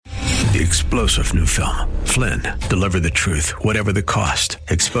The explosive new film, Flynn, deliver the truth, whatever the cost,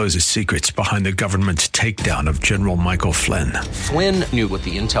 exposes secrets behind the government's takedown of General Michael Flynn. Flynn knew what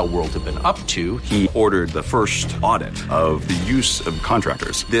the intel world had been up to. He ordered the first audit of the use of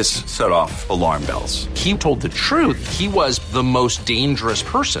contractors. This set off alarm bells. He told the truth. He was the most dangerous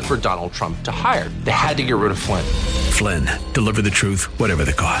person for Donald Trump to hire. They had to get rid of Flynn. Flynn, deliver the truth, whatever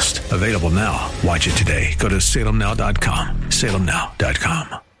the cost. Available now. Watch it today. Go to salemnow.com.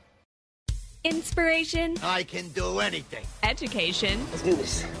 salemnow.com. Inspiration. I can do anything. Education. Let's do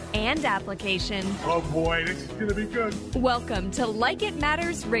this. And application. Oh boy, this is going to be good. Welcome to Like It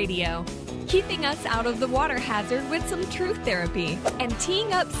Matters Radio. Keeping us out of the water hazard with some truth therapy. And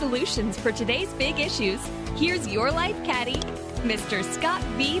teeing up solutions for today's big issues. Here's your life caddy, Mr. Scott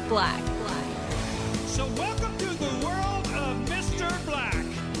V. Black. So welcome to the world of Mr. Black.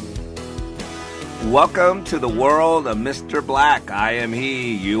 Welcome to the world of Mr. Black. I am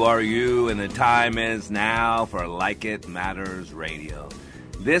he, you are you, and the time is now for Like It Matters Radio.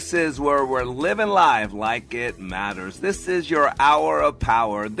 This is where we're living life like it matters. This is your hour of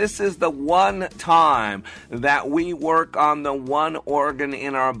power. This is the one time that we work on the one organ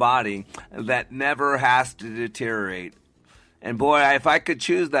in our body that never has to deteriorate. And boy, if I could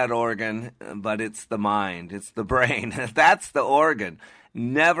choose that organ, but it's the mind, it's the brain. That's the organ.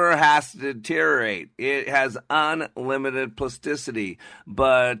 Never has to deteriorate. It has unlimited plasticity.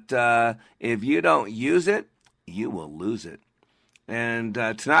 But if you don't use it, you will lose it. And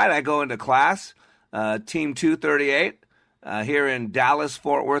tonight I go into class, Team 238, here in Dallas,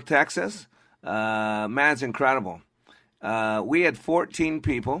 Fort Worth, Texas. Man, it's incredible. We had 14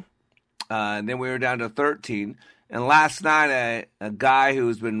 people, and then we were down to 13. And last night, a guy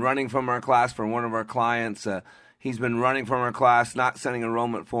who's been running from our class for one of our clients, he's been running from our class, not sending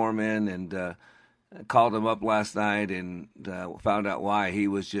enrollment form in, and called him up last night and found out why. He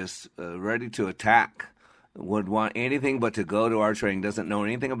was just ready to attack, would want anything but to go to our training, doesn't know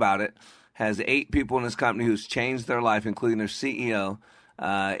anything about it, has 8 people in his company who's changed their life, including their CEO,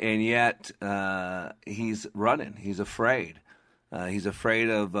 and yet he's running. He's afraid. He's afraid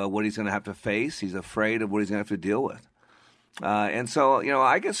of what he's going to have to face. He's afraid of what he's going to have to deal with. And so,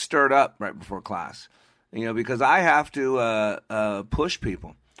 I get stirred up right before class, because I have to push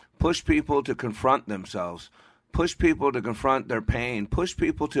people to confront themselves, push people to confront their pain, push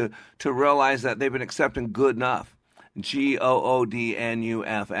people to realize that they've been accepting good enough, GOODNUFF,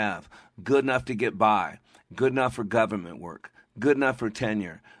 good enough to get by, good enough for government work, good enough for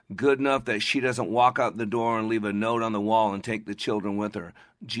tenure, good enough that she doesn't walk out the door and leave a note on the wall and take the children with her,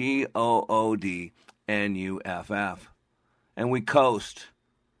 GOODNUFF. And we coast,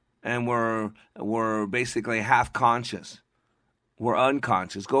 and we're basically half conscious. We're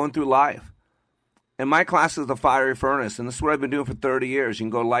unconscious, going through life. And my class is the fiery furnace, and this is what I've been doing for 30 years. You can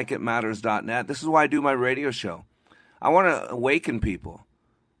go to likeitmatters.net. This is why I do my radio show. I want to awaken people.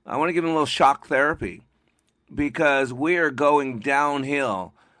 I want to give them a little shock therapy, because we are going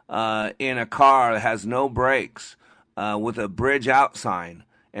downhill in a car that has no brakes with a bridge out sign,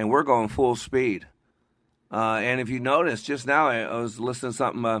 and we're going full speed. And if you notice, just now I was listening to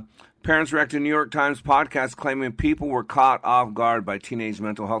something, Parents React to New York Times podcast claiming people were caught off guard by teenage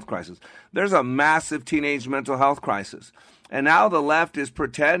mental health crisis. There's a massive teenage mental health crisis. And now the left is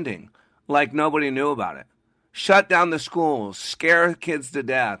pretending like nobody knew about it. Shut down the schools, scare kids to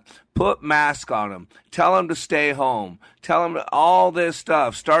death, put masks on them, tell them to stay home, tell them all this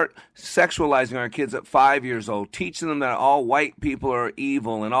stuff. Start sexualizing our kids at 5 years old, teaching them that all white people are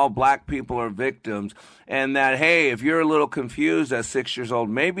evil and all black people are victims, and that, hey, if you're a little confused at 6 years old,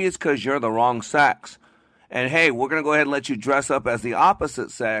 maybe it's because you're the wrong sex. And, hey, we're going to go ahead and let you dress up as the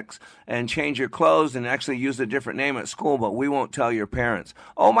opposite sex and change your clothes and actually use a different name at school, but we won't tell your parents.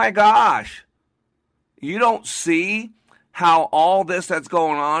 Oh, my gosh. You don't see how all this that's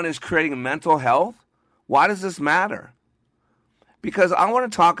going on is creating mental health? Why does this matter? Because I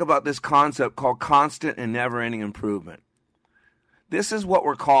want to talk about this concept called constant and never-ending improvement. This is what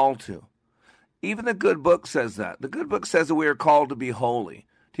we're called to. Even the good book says that. The good book says that we are called to be holy.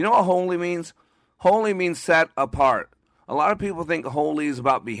 Do you know what holy means? Holy means set apart. A lot of people think holy is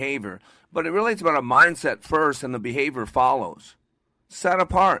about behavior, but it really is about a mindset first and the behavior follows. Set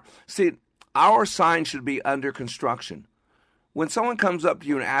apart. See, our sign should be under construction. When someone comes up to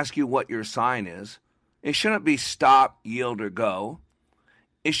you and asks you what your sign is, it shouldn't be stop, yield, or go.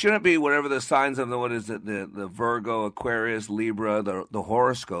 It shouldn't be whatever the signs of the Virgo, Aquarius, Libra, the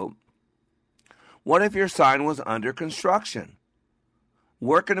horoscope. What if your sign was under construction?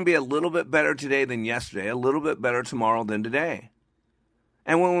 We're going to be a little bit better today than yesterday, a little bit better tomorrow than today.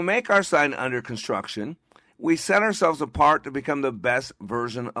 And when we make our sign under construction, we set ourselves apart to become the best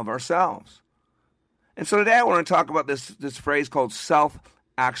version of ourselves. And so today I want to talk about this phrase called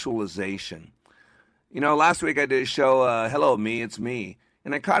self-actualization. You know, last week I did a show, Hello Me, It's Me.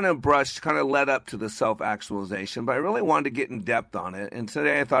 And I kind of led up to the self-actualization, but I really wanted to get in depth on it. And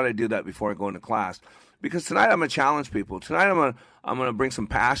today I thought I'd do that before I go into class. Because tonight I'm going to challenge people. Tonight I'm going to bring some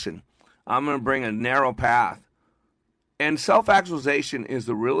passion. I'm going to bring a narrow path. And self-actualization is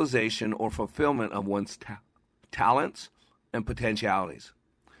the realization or fulfillment of one's talents and potentialities.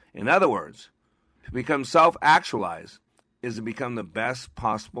 In other words, to become self-actualized is to become the best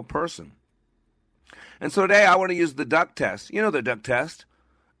possible person. And so today I want to use the duck test. You know the duck test.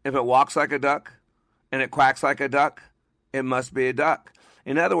 If it walks like a duck and it quacks like a duck, it must be a duck.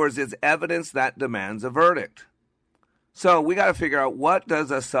 In other words, it's evidence that demands a verdict. So we got to figure out, what does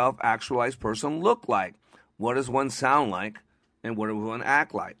a self-actualized person look like? What does one sound like? And what does one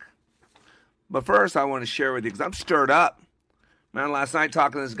act like? But first, I want to share with you, because I'm stirred up. Man, last night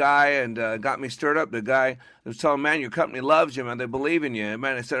talking to this guy and got me stirred up. The guy was telling, man, your company loves you, man. They believe in you.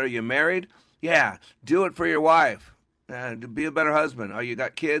 Man, I said, are you married? Yeah. Do it for your wife. Be a better husband. Oh, you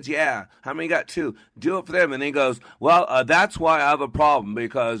got kids? Yeah. How many you got? 2. Do it for them. And then he goes, well, that's why I have a problem,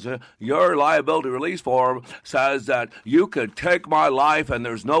 because your liability release form says that you could take my life and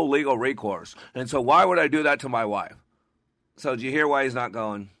there's no legal recourse. And so why would I do that to my wife? So do you hear why he's not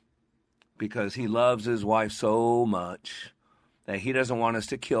going? Because he loves his wife so much that he doesn't want us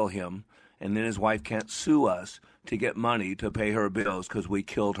to kill him, and then his wife can't sue us to get money to pay her bills because we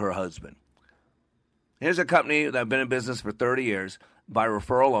killed her husband. Here's a company that's been in business for 30 years, by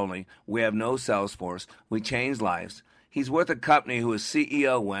referral only. We have no sales force. We change lives. He's with a company who his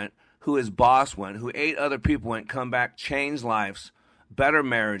CEO went, who his boss went, who 8 other people went, come back, change lives, better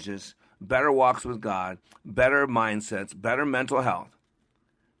marriages, better walks with God, better mindsets, better mental health.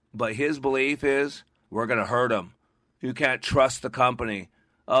 But his belief is, we're going to hurt him. You can't trust the company.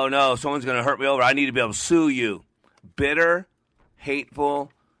 Oh, no, someone's going to hurt me over. I need to be able to sue you. Bitter,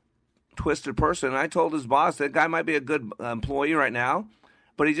 hateful, twisted person. And I told his boss that guy might be a good employee right now,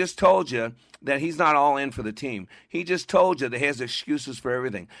 but he just told you that he's not all in for the team. He just told you that he has excuses for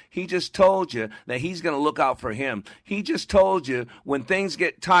everything. He just told you that he's going to look out for him. He just told you when things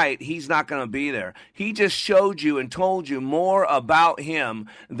get tight, he's not going to be there. He just showed you and told you more about him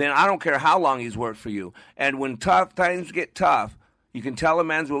than I don't care how long he's worked for you. And when tough times get tough, you can tell a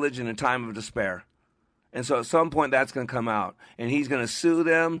man's religion in time of despair. And so at some point that's going to come out. And he's going to sue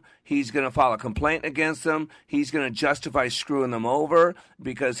them. He's going to file a complaint against them. He's going to justify screwing them over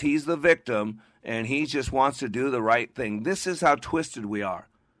because he's the victim and he just wants to do the right thing. This is how twisted we are.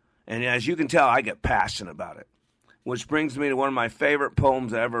 And as you can tell, I get passionate about it. Which brings me to one of my favorite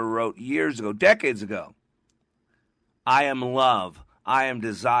poems I ever wrote years ago, decades ago. I am love. I am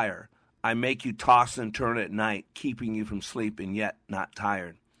desire. I make you toss and turn at night, keeping you from sleeping yet not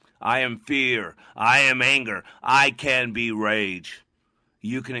tired. I am fear. I am anger. I can be rage.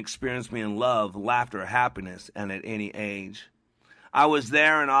 You can experience me in love, laughter, happiness, and at any age. I was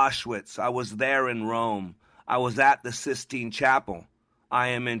there in Auschwitz. I was there in Rome. I was at the Sistine Chapel. I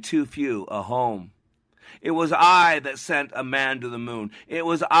am in too few a home. It was I that sent a man to the moon. It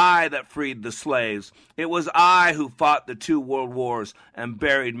was I that freed the slaves. It was I who fought the 2 world wars and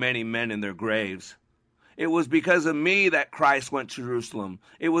buried many men in their graves. It was because of me that Christ went to Jerusalem.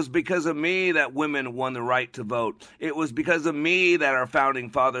 It was because of me that women won the right to vote. It was because of me that our founding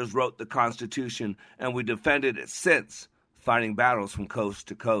fathers wrote the Constitution, and we defended it since, fighting battles from coast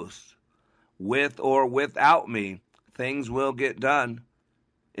to coast. With or without me, things will get done.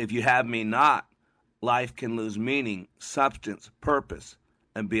 If you have me not, life can lose meaning, substance, purpose,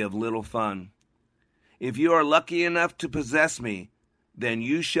 and be of little fun. If you are lucky enough to possess me, then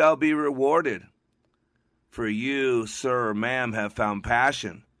you shall be rewarded. For you, sir or ma'am, have found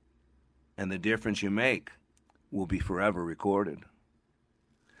passion, and the difference you make will be forever recorded.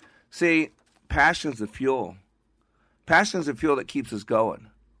 See, passion's the fuel. Passion's the fuel that keeps us going.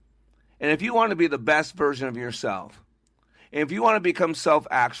 And if you want to be the best version of yourself, and if you want to become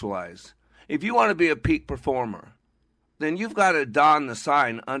self-actualized, if you want to be a peak performer, then you've got to don the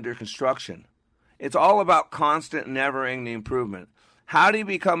sign under construction. It's all about constant, never-ending improvement. How do you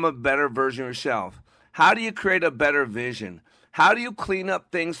become a better version of yourself? How do you create a better vision? How do you clean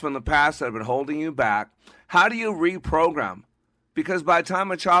up things from the past that have been holding you back? How do you reprogram? Because by the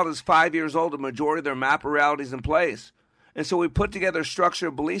time a child is 5 years old, the majority of their map of reality is in place. And so we put together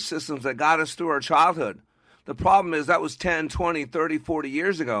structured belief systems that got us through our childhood. The problem is that was 10, 20, 30, 40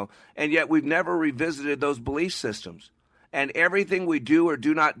 years ago, and yet we've never revisited those belief systems. And everything we do or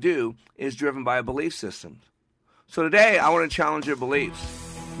do not do is driven by a belief system. So today, I want to challenge your beliefs.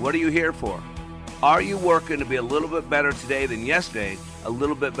 What are you here for? Are you working to be a little bit better today than yesterday, a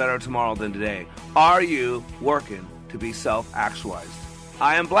little bit better tomorrow than today? Are you working to be self-actualized?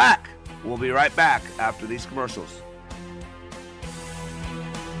 I am Black. We'll be right back after these commercials.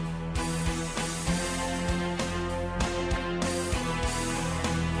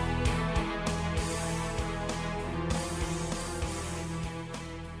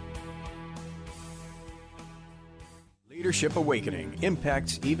 Leadership Awakening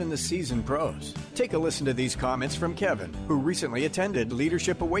impacts even the seasoned pros. Take a listen to these comments from Kevin, who recently attended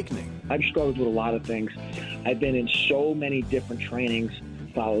Leadership Awakening. I've struggled with a lot of things. I've been in so many different trainings,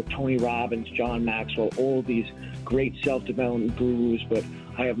 followed Tony Robbins, John Maxwell, all these great self-development gurus, but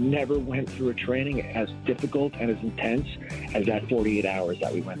I have never went through a training as difficult and as intense as that 48 hours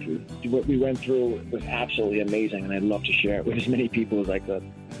that we went through. What we went through was absolutely amazing, and I'd love to share it with as many people as I could.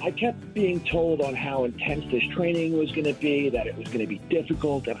 I kept being told on how intense this training was going to be, that it was going to be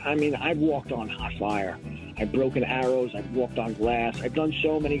difficult. And I mean, I've walked on hot fire. I've broken arrows. I've walked on glass. I've done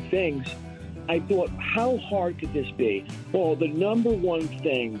so many things. I thought, how hard could this be? Well, the number one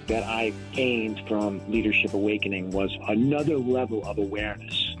thing that I gained from Leadership Awakening was another level of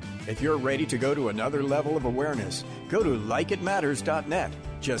awareness. If you're ready to go to another level of awareness, go to likeitmatters.net.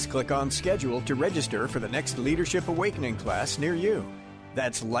 Just click on schedule to register for the next Leadership Awakening class near you.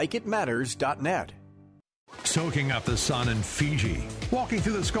 That's likeitmatters.net. Soaking up the sun in Fiji, walking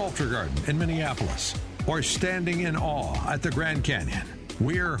through the Sculpture Garden in Minneapolis, or standing in awe at the Grand Canyon.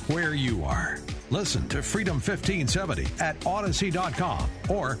 We're where you are. Listen to Freedom 1570 at Odyssey.com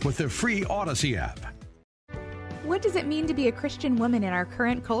or with the free Odyssey app. What does it mean to be a Christian woman in our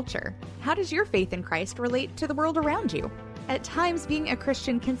current culture? How does your faith in Christ relate to the world around you? At times, being a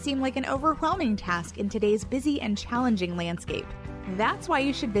Christian can seem like an overwhelming task in today's busy and challenging landscape. That's why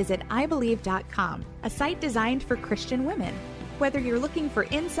you should visit IBelieve.com, a site designed for Christian women. Whether you're looking for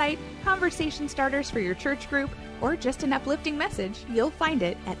insight, conversation starters for your church group, or just an uplifting message, you'll find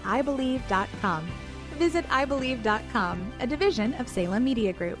it at IBelieve.com. Visit IBelieve.com, a division of Salem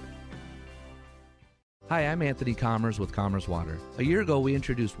Media Group. Hi, I'm Anthony Commerce with Commerce Water. A year ago, we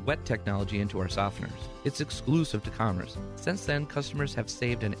introduced wet technology into our softeners. It's exclusive to Commerce. Since then, customers have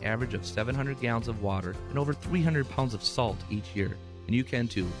saved an average of 700 gallons of water and over 300 pounds of salt each year. And you can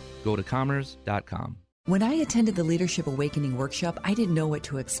too. Go to commerce.com. When I attended the Leadership Awakening workshop, I didn't know what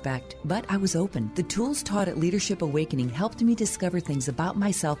to expect, but I was open. The tools taught at Leadership Awakening helped me discover things about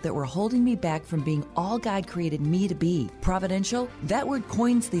myself that were holding me back from being all God created me to be. Providential? That word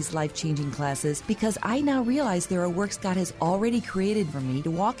coins these life-changing classes because I now realize there are works God has already created for me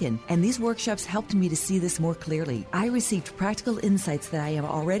to walk in, and these workshops helped me to see this more clearly. I received practical insights that I am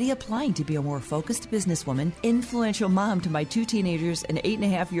already applying to be a more focused businesswoman, influential mom to my 2 teenagers, an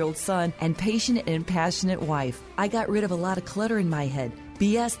 8.5-year-old son, and patient and passionate wife. I got rid of a lot of clutter in my head.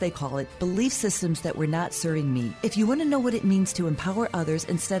 BS, they call it, belief systems that were not serving me. If you want to know what it means to empower others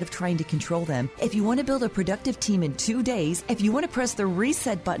instead of trying to control them, if you want to build a productive team in 2 days, if you want to press the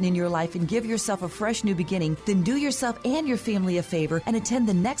reset button in your life and give yourself a fresh new beginning, then do yourself and your family a favor and attend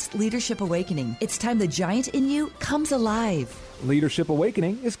the next Leadership Awakening. It's time the giant in you comes alive. Leadership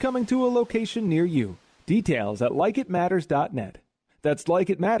Awakening is coming to a location near you. Details at likeitmatters.net. That's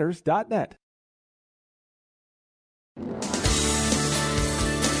likeitmatters.net.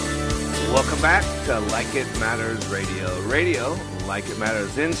 Welcome back to Like It Matters Radio. Radio, like it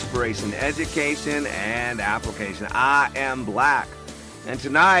matters, inspiration, education, and application. I am Black. And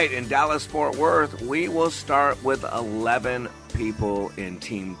tonight in Dallas-Fort Worth, we will start with 11 people in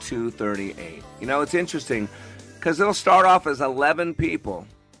Team 238. You know, it's interesting because it'll start off as 11 people,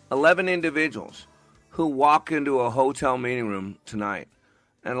 11 individuals who walk into a hotel meeting room tonight.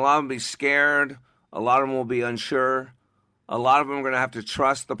 And a lot of them will be scared. A lot of them will be unsure. A lot of them are going to have to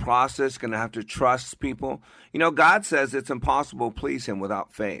trust the process, going to have to trust people. You know, God says it's impossible to please him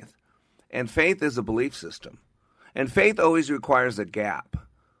without faith. And faith is a belief system. And faith always requires a gap.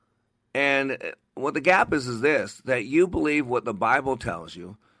 And what the gap is this, that you believe what the Bible tells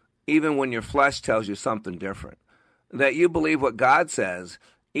you, even when your flesh tells you something different. That you believe what God says,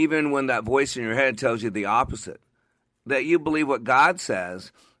 even when that voice in your head tells you the opposite. That you believe what God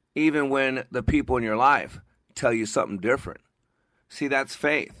says, even when the people in your life tell you something different. See, that's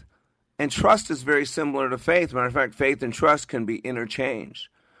faith. And trust is very similar to faith. Matter of fact, faith and trust can be interchanged.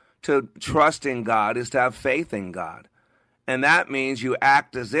 To trust in God is to have faith in God. And that means you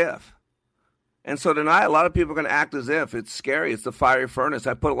act as if. And so tonight, a lot of people are going to act as if. It's scary. It's the fiery furnace.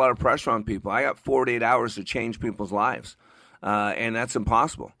 I put a lot of pressure on people. I got 48 hours to change people's lives. And that's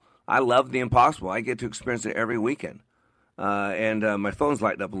impossible. I love the impossible. I get to experience it every weekend. And my phone's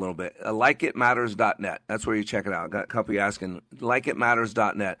lighting up a little bit. Likeitmatters.net. That's where you check it out. Got a couple asking.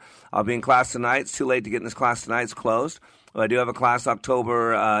 Likeitmatters.net. I'll be in class tonight. It's too late to get in this class tonight. It's closed. I do have a class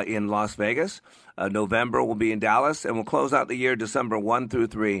October in Las Vegas. November will be in Dallas. And we'll close out the year December 1 through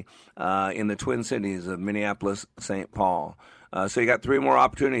 3 in the Twin Cities of Minneapolis, St. Paul. So you got 3 more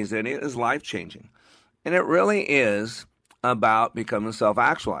opportunities, and it is life-changing. And it really is about becoming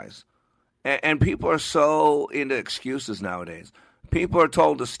self-actualized. And people are so into excuses nowadays. People are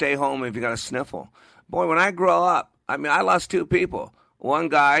told to stay home if you got a sniffle. Boy, when I grow up, I lost 2 people. One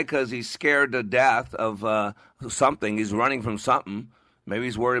guy because he's scared to death of something. He's running from something. Maybe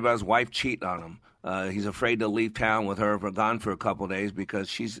he's worried about his wife cheating on him. He's afraid to leave town with her gone for a couple of days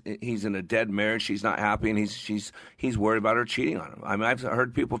because he's in a dead marriage. She's not happy, and he's worried about her cheating on him. I've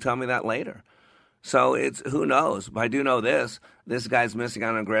heard people tell me that later. So it's, who knows? But I do know this guy's missing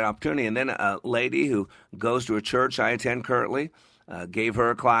out on a great opportunity. And then a lady who goes to a church I attend currently, gave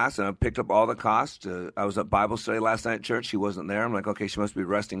her a class, and I picked up all the costs. I was at Bible study last night at church. She wasn't there. I'm like, okay, she must be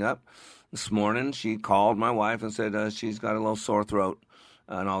resting up. This morning, she called my wife and said she's got a little sore throat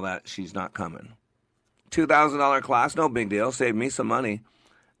and all that. She's not coming. $2,000 class, no big deal. Saved me some money.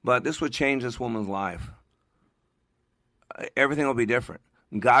 But this would change this woman's life. Everything will be different.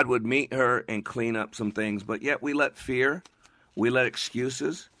 God would meet her and clean up some things, but yet we let fear, we let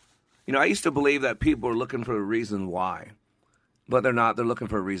excuses. I used to believe that people are looking for a reason why, but they're not. They're looking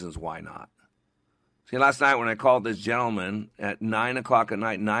for reasons why not. See, last night when I called this gentleman at 9 o'clock at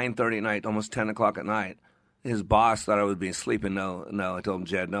night, 9:30 at night, almost 10 o'clock at night, his boss thought I would be sleeping. No, I told him,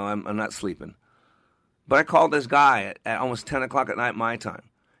 Jed, no, I'm not sleeping. But I called this guy at almost 10 o'clock at night my time.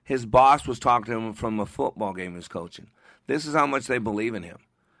 His boss was talking to him from a football game he was coaching. This is how much they believe in him.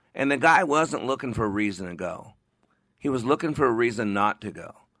 And the guy wasn't looking for a reason to go. He was looking for a reason not to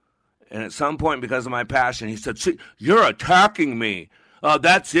go. And at some point, because of my passion, he said, see, you're attacking me.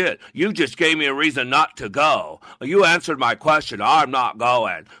 That's it. You just gave me a reason not to go. You answered my question. I'm not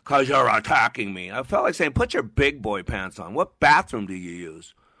going because you're attacking me. I felt like saying, put your big boy pants on. What bathroom do you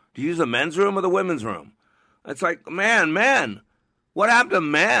use? Do you use the men's room or the women's room? It's like, man, what happened to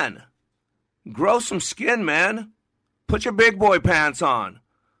men? Grow some skin, man. Put your big boy pants on.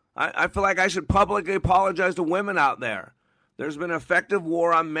 I feel like I should publicly apologize to women out there. There's been an effective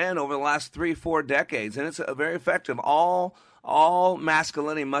war on men over the last 3-4 decades, and it's very effective. All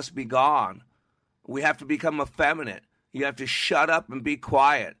masculinity must be gone. We have to become effeminate. You have to shut up and be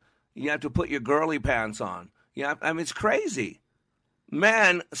quiet. You have to put your girly pants on. It's crazy.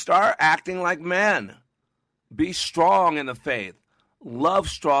 Men, start acting like men. Be strong in the faith. Love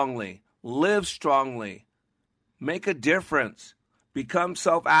strongly. Live strongly. Make a difference. Become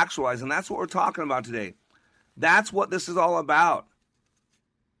self-actualized. And that's what we're talking about today. That's what this is all about.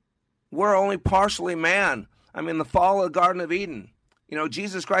 We're only partially man. The fall of the Garden of Eden.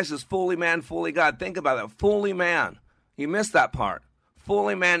 Jesus Christ is fully man, fully God. Think about that. Fully man. You missed that part.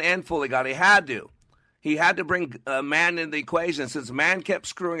 Fully man and fully God. He had to. He had to bring man into the equation since man kept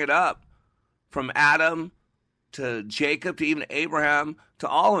screwing it up. From Adam to Jacob to even Abraham to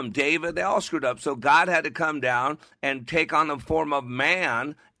all of them, David, they all screwed up. So God had to come down and take on the form of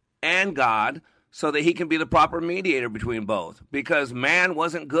man and God so that he can be the proper mediator between both. Because man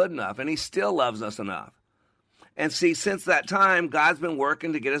wasn't good enough, and he still loves us enough. And see, since that time, God's been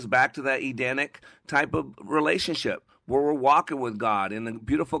working to get us back to that Edenic type of relationship where we're walking with God in the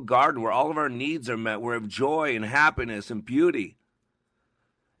beautiful garden where all of our needs are met. We're of joy and happiness and beauty.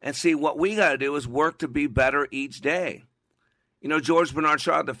 And see, what we got to do is work to be better each day. George Bernard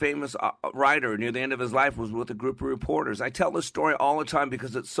Shaw, the famous writer, near the end of his life was with a group of reporters. I tell this story all the time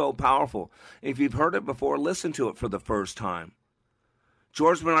because it's so powerful. If you've heard it before, listen to it for the first time.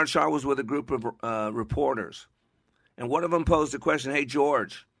 George Bernard Shaw was with a group of reporters. And one of them posed a question, hey,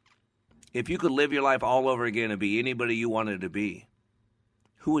 George, if you could live your life all over again and be anybody you wanted to be,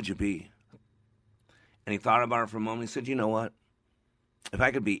 who would you be? And he thought about it for a moment. He said, you know what? If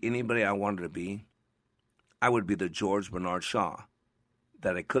I could be anybody I wanted to be, I would be the George Bernard Shaw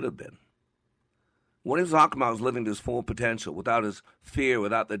that I could have been. What he was talking about was living to his full potential, without his fear,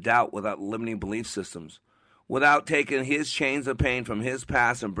 without the doubt, without limiting belief systems, without taking his chains of pain from his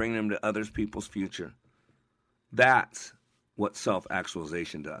past and bringing them to other people's future. That's what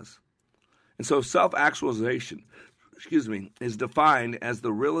self-actualization does. And so self-actualization, is defined as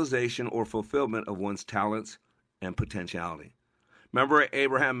the realization or fulfillment of one's talents and potentiality. Remember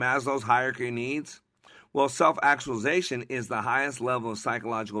Abraham Maslow's hierarchy of needs? Well, self-actualization is the highest level of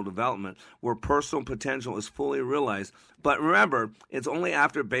psychological development where personal potential is fully realized. But remember, it's only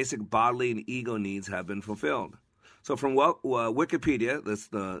after basic bodily and ego needs have been fulfilled. So from Wikipedia, that's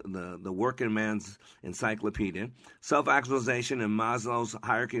the working man's encyclopedia, self-actualization in Maslow's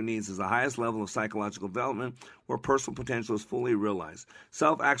hierarchy of needs is the highest level of psychological development where personal potential is fully realized.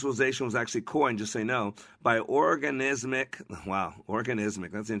 Self-actualization was actually coined, just so you know, by organismic,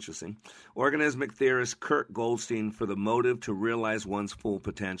 that's interesting, organismic theorist Kurt Goldstein for the motive to realize one's full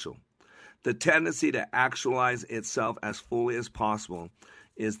potential. The tendency to actualize itself as fully as possible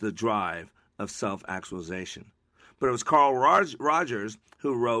is the drive of self-actualization. But it was Carl Rogers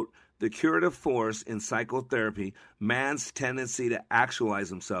who wrote, "The curative force in psychotherapy, man's tendency to actualize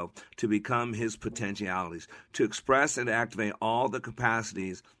himself, to become his potentialities, to express and activate all the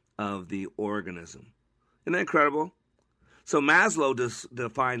capacities of the organism." Isn't that incredible? So Maslow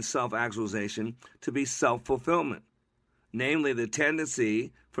defines self-actualization to be self-fulfillment, namely the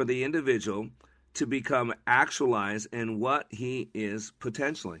tendency for the individual to become actualized in what he is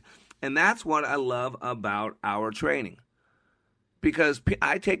potentially. And that's what I love about our training. Because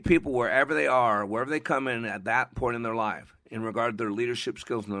I take people wherever they are, wherever they come in at that point in their life, in regard to their leadership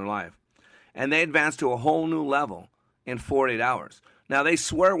skills in their life, and they advance to a whole new level in 48 hours. Now, they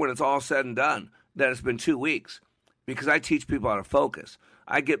swear when it's all said and done that it's been 2 weeks, because I teach people how to focus.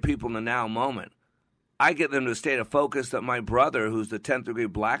 I get people in the now moment. I get them to a state of focus that my brother, who's the 10th degree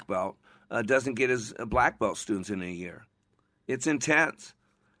black belt, doesn't get his black belt students in a year. It's intense.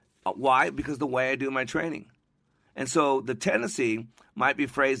 Why? Because the way I do my training. And so the tendency might be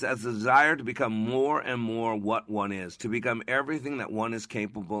phrased as the desire to become more and more what one is, to become everything that one is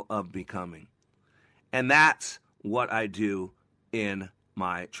capable of becoming. And that's what I do in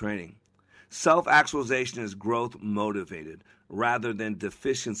my training. Self-actualization is growth motivated rather than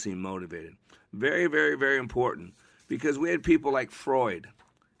deficiency motivated. Very, very, very important, because we had people like Freud.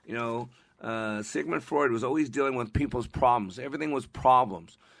 Sigmund Freud was always dealing with people's problems. Everything was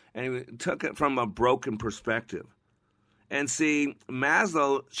problems. And he took it from a broken perspective. And see,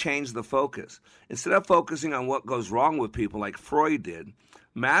 Maslow changed the focus. Instead of focusing on what goes wrong with people like Freud did,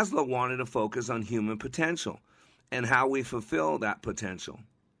 Maslow wanted to focus on human potential and how we fulfill that potential.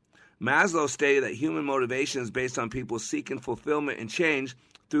 Maslow stated that human motivation is based on people seeking fulfillment and change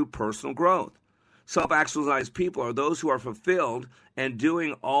through personal growth. Self-actualized people are those who are fulfilled and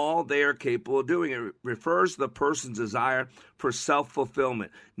doing all they are capable of doing. It refers to the person's desire for self-fulfillment,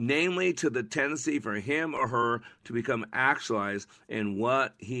 namely to the tendency for him or her to become actualized in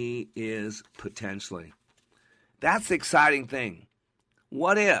what he is potentially. That's the exciting thing.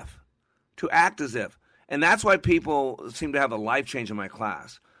 What if? To act as if. And that's why people seem to have a life change in my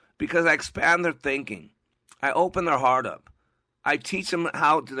class, because I expand their thinking. I open their heart up. I teach them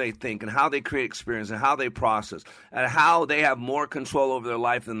how do they think and how they create experience and how they process and how they have more control over their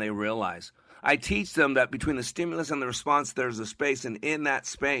life than they realize. I teach them that between the stimulus and the response, there's a space, and in that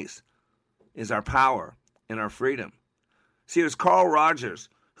space is our power and our freedom. See, it was Carl Rogers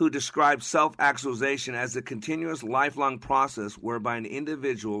who described self-actualization as a continuous lifelong process whereby an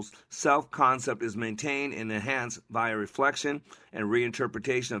individual's self-concept is maintained and enhanced via reflection and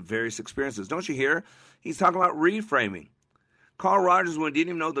reinterpretation of various experiences. Don't you hear? He's talking about reframing. Carl Rogers didn't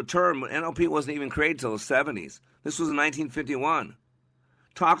even know the term. NLP wasn't even created until the 70s. This was in 1951.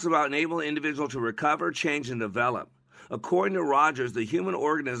 Talks about enabling an individual to recover, change, and develop. According to Rogers, the human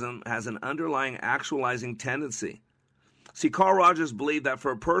organism has an underlying actualizing tendency. See, Carl Rogers believed that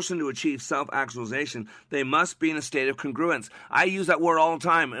for a person to achieve self-actualization, they must be in a state of congruence. I use that word all the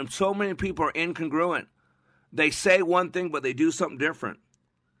time, and so many people are incongruent. They say one thing, but they do something different.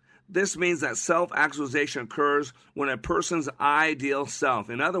 This means that self-actualization occurs when a person's ideal self,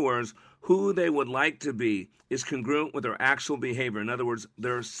 in other words, who they would like to be, is congruent with their actual behavior. In other words,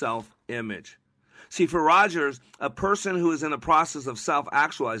 their self-image. See, for Rogers, a person who is in the process of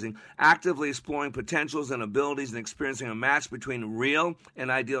self-actualizing, actively exploring potentials and abilities and experiencing a match between real and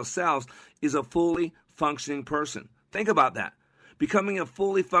ideal selves, is a fully functioning person. Think about that. Becoming a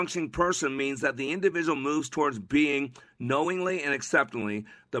fully functioning person means that the individual moves towards being, knowingly and acceptingly,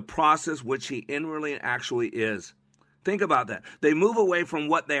 the process which he inwardly actually is. Think about that. They move away from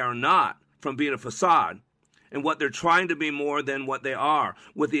what they are not, from being a facade, and what they're trying to be more than what they are,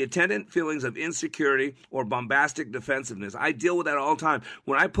 with the attendant feelings of insecurity or bombastic defensiveness. I deal with that all the time.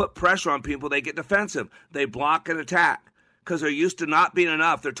 When I put pressure on people, they get defensive. They block and attack because they're used to not being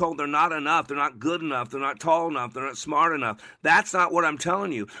enough. They're told they're not enough. They're not good enough. They're not tall enough. They're not smart enough. That's not what I'm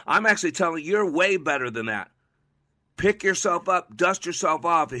telling you. I'm actually telling you you're way better than that. Pick yourself up, dust yourself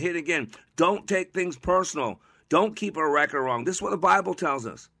off, and hit again. Don't take things personal. Don't keep a record wrong. This is what the Bible tells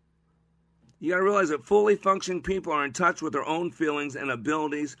us. You got to realize that fully functioning people are in touch with their own feelings and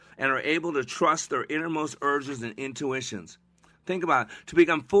abilities and are able to trust their innermost urges and intuitions. Think about it. To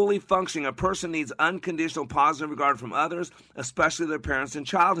become fully functioning, a person needs unconditional positive regard from others, especially their parents in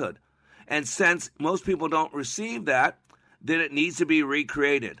childhood. And since most people don't receive that, then it needs to be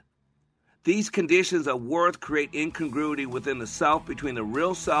recreated. These conditions of worth create incongruity within the self, between the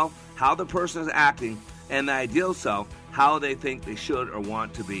real self, how the person is acting, and the ideal self, how they think they should or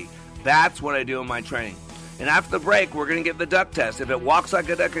want to be. That's what I do in my training. And after the break, we're going to get the duck test. If it walks like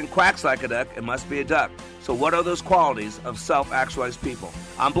a duck and quacks like a duck, it must be a duck. So what are those qualities of self-actualized people?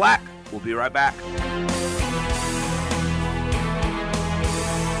 I'm Black. We'll be right back.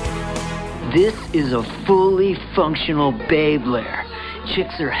 This is a fully functional babe lair.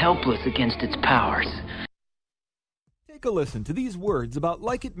 Chicks are helpless against its powers. Take a listen to these words about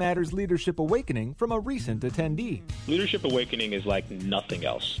Like It Matters Leadership Awakening from a recent attendee. Leadership Awakening is like nothing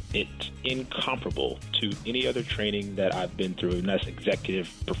else. It's incomparable to any other training that I've been through, and that's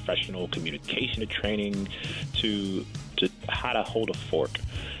executive, professional communication training, to how to hold a fork.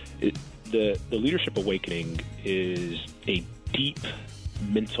 The Leadership Awakening is a deep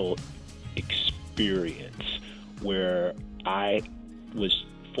mental experience where I was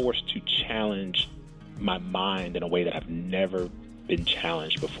forced to challenge my mind in a way that I've never been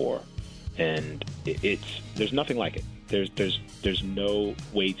challenged before, and there's nothing like it. There's no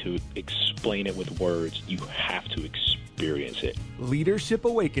way to explain it with words. You have to experience it. Leadership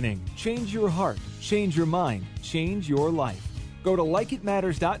Awakening. Change your heart, change your mind, change your life. Go to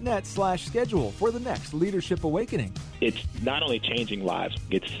likeitmatters.net/schedule for the next Leadership Awakening. It's not only changing lives,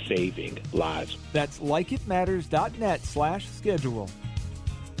 it's saving lives. That's likeitmatters.net/schedule.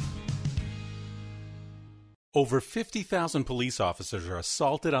 Over 50,000 police officers are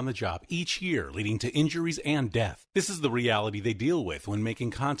assaulted on the job each year, leading to injuries and death. This is the reality they deal with when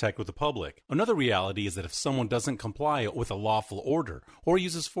making contact with the public. Another reality is that if someone doesn't comply with a lawful order or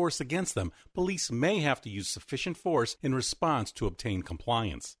uses force against them, police may have to use sufficient force in response to obtain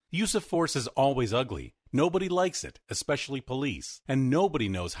compliance. Use of force is always ugly. Nobody likes it, especially police, and nobody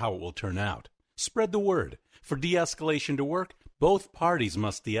knows how it will turn out. Spread the word. For de-escalation to work, both parties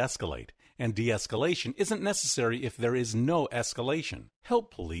must de-escalate. And de-escalation isn't necessary if there is no escalation.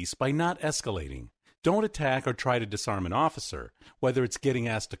 Help police by not escalating. Don't attack or try to disarm an officer. Whether it's getting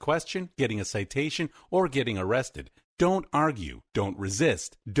asked a question, getting a citation, or getting arrested, don't argue, don't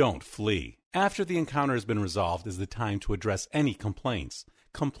resist, don't flee. After the encounter has been resolved is the time to address any complaints.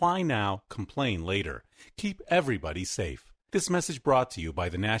 Comply now, complain later. Keep everybody safe. This message brought to you by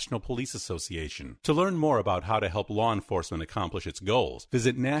the National Police Association. To learn more about how to help law enforcement accomplish its goals,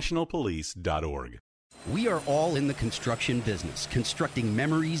 visit nationalpolice.org. We are all in the construction business, constructing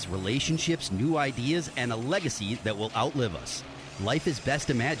memories, relationships, new ideas, and a legacy that will outlive us. Life is best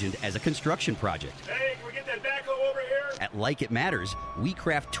imagined as a construction project. Hey, can we get that backhoe over here? At Like It Matters, we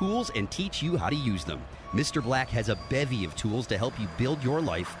craft tools and teach you how to use them. Mr. Black has a bevy of tools to help you build your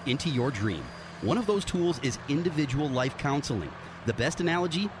life into your dream. One of those tools is individual life counseling. The best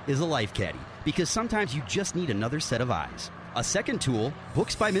analogy is a life caddy, because sometimes you just need another set of eyes. A second tool,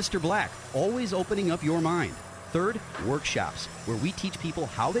 Books by Mr. Black, always opening up your mind. Third, workshops, where we teach people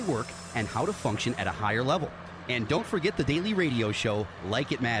how they work and how to function at a higher level. And don't forget the daily radio show,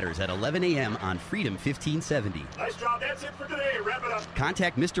 Like It Matters, at 11 a.m. on Freedom 1570. Nice job. That's it for today. Wrap it up.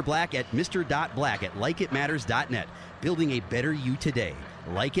 Contact Mr. Black at mr.black@likeitmatters.net. Building a better you today.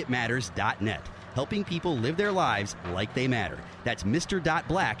 likeitmatters.net. Helping people live their lives like they matter. That's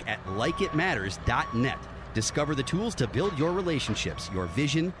mr.black@likeitmatters.net. Discover the tools to build your relationships, your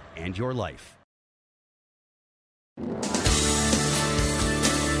vision, and your life.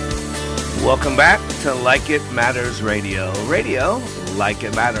 Welcome back to Like It Matters Radio. Radio, like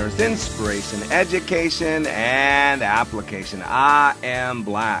it matters, inspiration, education, and application. I am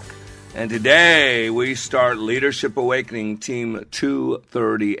Black. And today we start Leadership Awakening Team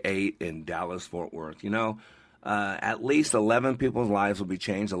 238 in Dallas-Fort Worth. You know, at least 11 people's lives will be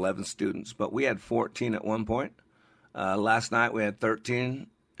changed, 11 students. But we had 14 at one point. Last night we had 13,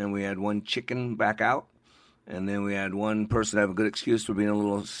 and we had one chicken back out. And then we had one person have a good excuse for being a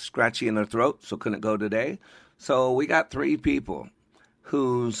little scratchy in their throat, so couldn't go today. So we got 3 people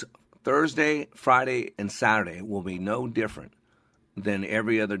whose Thursday, Friday, and Saturday will be no different than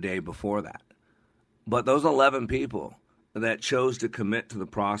every other day before that. But those 11 people that chose to commit to the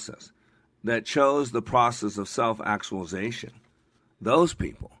process, that chose the process of self-actualization, those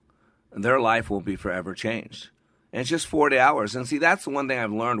people, their life will be forever changed. And it's just 40 hours. And see, that's the one thing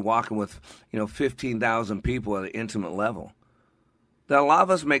I've learned walking with, 15,000 people at an intimate level. That a lot of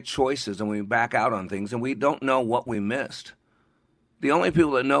us make choices and we back out on things and we don't know what we missed. The only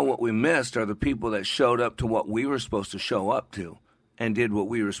people that know what we missed are the people that showed up to what we were supposed to show up to and did what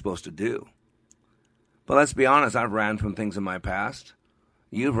we were supposed to do. But let's be honest, I've ran from things in my past.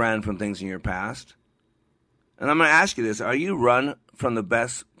 You've ran from things in your past. And I'm going to ask you this. Are you run from the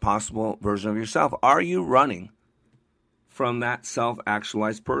best possible version of yourself? Are you running from that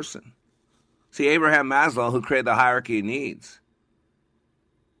self-actualized person? See, Abraham Maslow, who created the hierarchy of needs,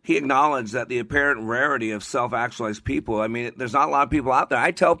 he acknowledged that the apparent rarity of self-actualized people, I mean, there's not a lot of people out there.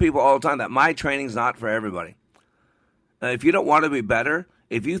 I tell people all the time that my training's not for everybody. If you don't want to be better,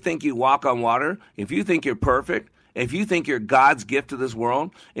 if you think you walk on water, if you think you're perfect, if you think you're God's gift to this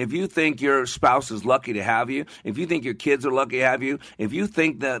world, if you think your spouse is lucky to have you, if you think your kids are lucky to have you, if you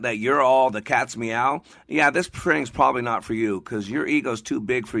think that you're all the cat's meow, yeah, this training's probably not for you because your ego's too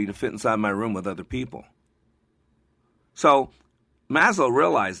big for you to fit inside my room with other people. So Maslow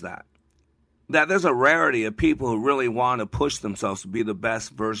realized that there's a rarity of people who really want to push themselves to be the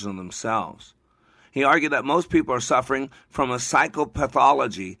best version of themselves. He argued that most people are suffering from a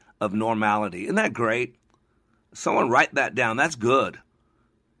psychopathology of normality. Isn't that great? Someone write that down. That's good.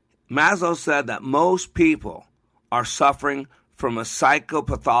 Maslow said that most people are suffering from a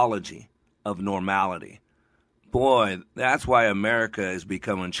psychopathology of normality. Boy, that's why America is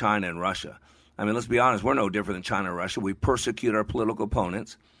becoming China and Russia. I mean, let's be honest, we're no different than China and Russia. We persecute our political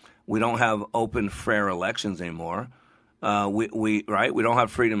opponents. We don't have open, fair elections anymore. We don't have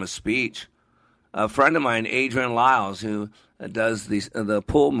freedom of speech. A friend of mine, Adrian Lyles, who does the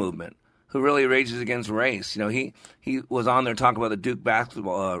pull movement, who really rages against race. You know, he was on there talking about the Duke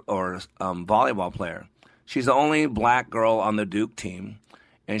basketball or volleyball player. She's the only black girl on the Duke team,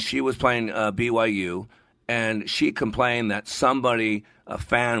 and she was playing BYU, and she complained that a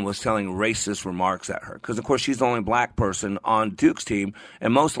fan was telling racist remarks at her. Because, of course, she's the only black person on Duke's team,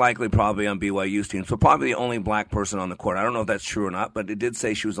 and most likely probably on BYU's team. So probably the only black person on the court. I don't know if that's true or not, but it did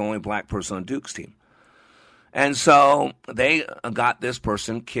say she was the only black person on Duke's team. And so they got this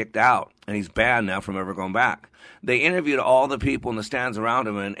person kicked out, and he's banned now from ever going back. They interviewed all the people in the stands around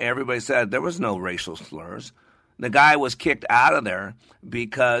him, and everybody said there was no racial slurs. The guy was kicked out of there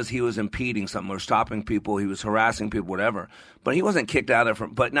because he was impeding something or stopping people. He was harassing people, whatever. But he wasn't kicked out of there.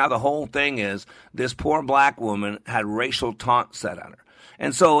 But now the whole thing is this poor black woman had racial taunts said at her.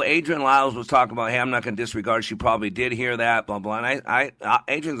 And so Adrian Lyles was talking about, hey, I'm not going to disregard. She probably did hear that, blah, blah. And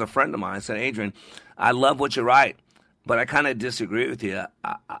Adrian's a friend of mine. I said, Adrian, I love what you write, but I kind of disagree with you.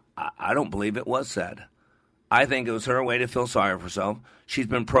 I don't believe it was said. I think it was her way to feel sorry for herself. She's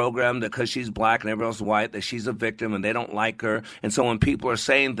been programmed that because she's black and everyone else is white, that she's a victim and they don't like her. And so when people are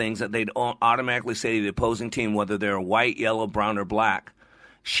saying things that they don't automatically say to the opposing team, whether they're white, yellow, brown, or black,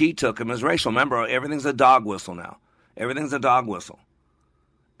 she took them as racial. Remember, everything's a dog whistle now. Everything's a dog whistle.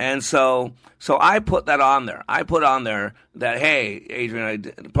 And so I put that on there. I put on there that, hey,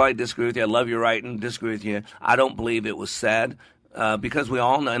 Adrian, I probably disagree with you. I love your writing, disagree with you. I don't believe it was said because we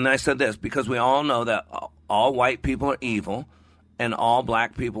all know, and I said this, because we all know that all white people are evil and all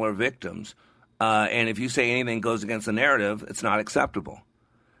black people are victims. And if you say anything goes against the narrative, it's not acceptable.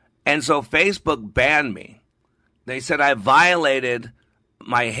 And so Facebook banned me. They said I violated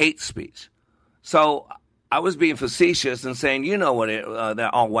my hate speech. So I was being facetious and saying, you know what, that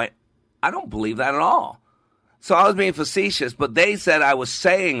all white. I don't believe that at all. So I was being facetious, but they said I was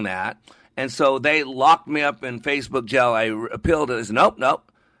saying that. And so they locked me up in Facebook jail. I appealed it. I said,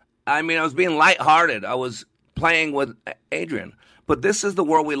 nope. I mean, I was being lighthearted. I was playing with Adrian. But this is the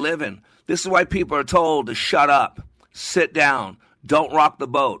world we live in. This is why people are told to shut up, sit down, don't rock the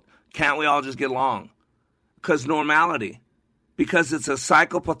boat. Can't we all just get along? Because normality. Because it's a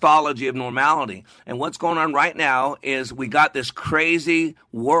psychopathology of normality. And what's going on right now is we got this crazy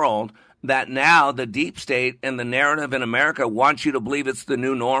world that now the deep state and the narrative in America wants you to believe it's the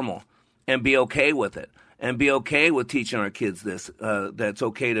new normal and be okay with it. And be okay with teaching our kids this, that it's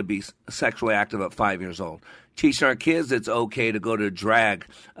okay to be sexually active at 5 years old. Teaching our kids it's okay to go to drag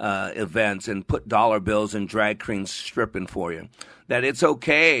events and put dollar bills and drag queens stripping for you. That it's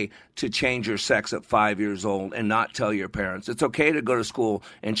okay to change your sex at 5 years old and not tell your parents. It's okay to go to school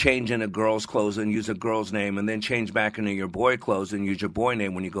and change into girl's clothes and use a girl's name and then change back into your boy clothes and use your boy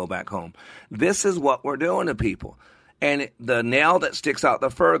name when you go back home. This is what we're doing to people. And the nail that sticks out the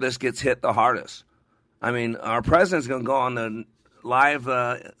furthest gets hit the hardest. I mean, our president's going to go on the live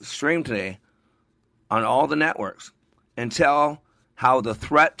stream today on all the networks and tell how the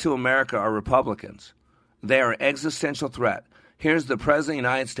threat to America are Republicans. They are an existential threat. Here's the president of the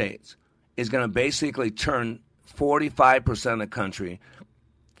United States is going to basically turn 45% of the country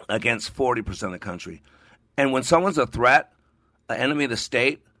against 40% of the country. And when someone's a threat, an enemy of the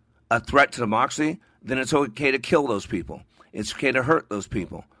state, a threat to democracy, then it's okay to kill those people. It's okay to hurt those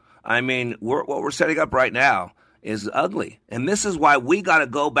people. I mean, what we're setting up right now is ugly. And this is why we got to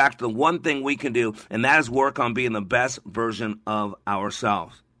go back to the one thing we can do, and that is work on being the best version of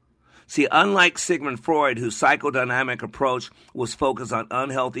ourselves. See, unlike Sigmund Freud, whose psychodynamic approach was focused on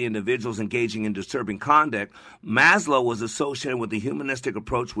unhealthy individuals engaging in disturbing conduct, Maslow was associated with the humanistic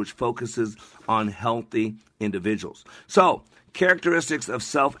approach, which focuses on healthy individuals. So, characteristics of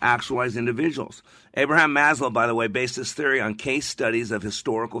self-actualized individuals. Abraham Maslow, by the way, based his theory on case studies of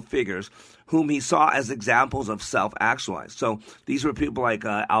historical figures whom he saw as examples of self-actualized. So these were people like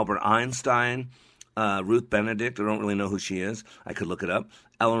Albert Einstein, Ruth Benedict, I don't really know who she is. I could look it up.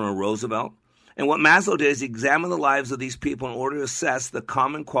 Eleanor Roosevelt. And what Maslow did is he examined the lives of these people in order to assess the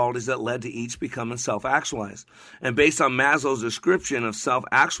common qualities that led to each becoming self-actualized. And based on Maslow's description of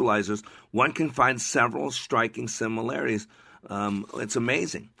self-actualizers, one can find several striking similarities. It's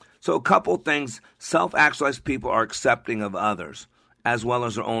amazing. So a couple things. Self-actualized people are accepting of others as well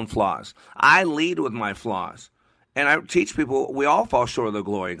as their own flaws. I lead with my flaws. And I teach people we all fall short of the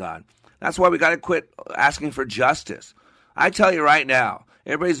glory of God. That's why we got to quit asking for justice. I tell you right now,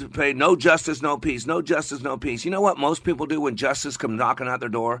 everybody's saying no justice, no peace, no justice, no peace. You know what most people do when justice comes knocking at their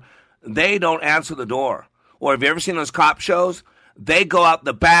door? They don't answer the door. Or have you ever seen those cop shows? They go out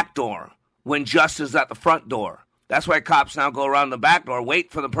the back door when justice is at the front door. That's why cops now go around the back door,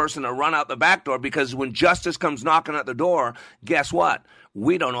 wait for the person to run out the back door, because when justice comes knocking at the door, guess what?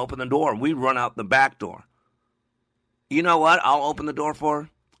 We don't open the door. We run out the back door. You know what I'll open the door for?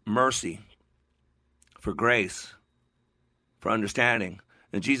 Mercy, for grace, for understanding.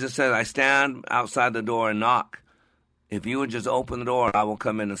 And Jesus said, I stand outside the door and knock. If you would just open the door, I will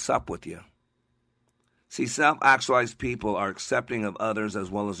come in and sup with you. See, self-actualized people are accepting of others as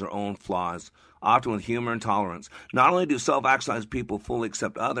well as their own flaws, often with humor and tolerance. Not only do self-actualized people fully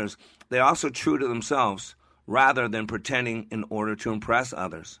accept others, they are also true to themselves rather than pretending in order to impress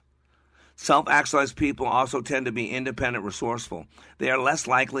others. Self-actualized people also tend to be independent, resourceful. They are less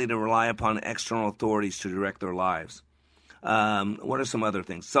likely to rely upon external authorities to direct their lives. What are some other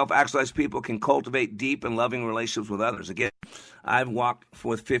things? Self-actualized people can cultivate deep and loving relationships with others. Again, I've walked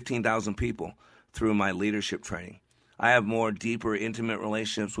with 15,000 people through my leadership training. I have more deeper, intimate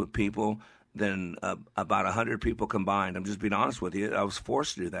relationships with people than about 100 people combined. I'm just being honest with you. I was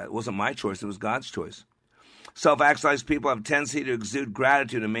forced to do that. It wasn't my choice. It was God's choice. Self-actualized people have a tendency to exude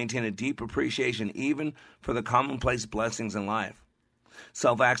gratitude and maintain a deep appreciation even for the commonplace blessings in life.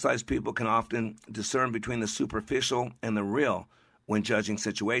 Self-actualized people can often discern between the superficial and the real when judging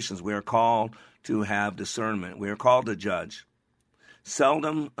situations. We are called to have discernment. We are called to judge.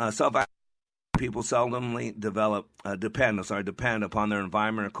 Self-actualized people seldomly depend upon their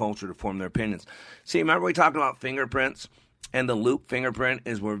environment or culture to form their opinions. See, remember we talked about fingerprints? And the loop fingerprint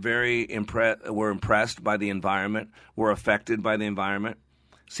is we're impressed by the environment. We're affected by the environment.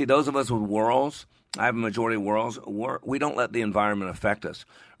 See, those of us with whorls, I have a majority of whorls, we don't let the environment affect us.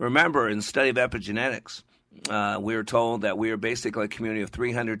 Remember, in the study of epigenetics, we are told that we are basically a community of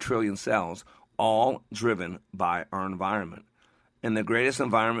 300 trillion cells, all driven by our environment. And the greatest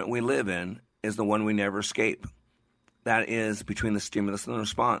environment we live in is the one we never escape. That is between the stimulus and the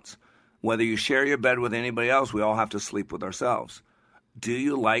response. Whether you share your bed with anybody else, we all have to sleep with ourselves. Do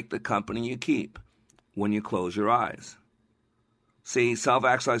you like the company you keep when you close your eyes? See,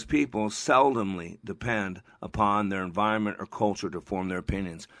 self-actualized people seldomly depend upon their environment or culture to form their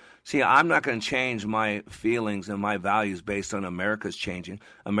opinions. See, I'm not going to change my feelings and my values based on America's changing.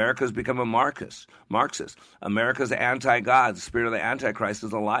 America's become a Marxist. America's anti-God. The spirit of the Antichrist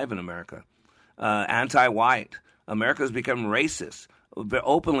is alive in America. Anti-white. America's become racist.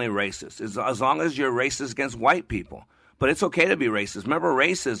 Openly racist, as long as you're racist against white people. But it's okay to be racist. Remember,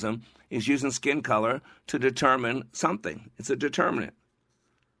 racism is using skin color to determine something. It's a determinant.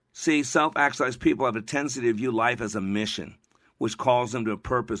 See, self-actualized people have a tendency to view life as a mission, which calls them to a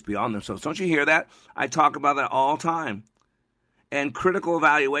purpose beyond themselves. Don't you hear that? I talk about that all the time. And critical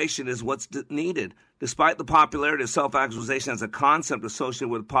evaluation is what's needed. Despite the popularity of self-actualization as a concept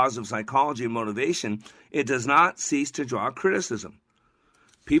associated with positive psychology and motivation, it does not cease to draw criticism.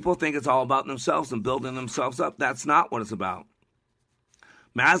 People think it's all about themselves and building themselves up. That's not what it's about.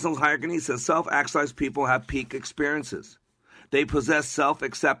 Maslow's hierarchy says self-actualized people have peak experiences. They possess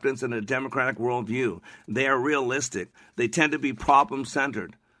self-acceptance and a democratic worldview. They are realistic. They tend to be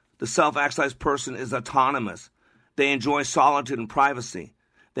problem-centered. The self-actualized person is autonomous. They enjoy solitude and privacy.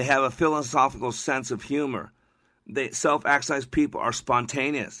 They have a philosophical sense of humor. Self-actualized people are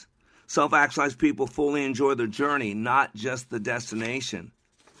spontaneous. Self-actualized people fully enjoy their journey, not just the destination.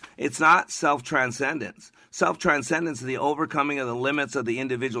 It's not self-transcendence. Self-transcendence is the overcoming of the limits of the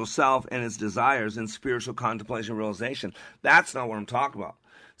individual self and its desires in spiritual contemplation and realization. That's not what I'm talking about.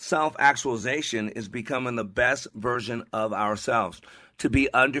 Self-actualization is becoming the best version of ourselves, to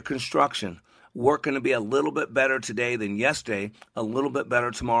be under construction, working to be a little bit better today than yesterday, a little bit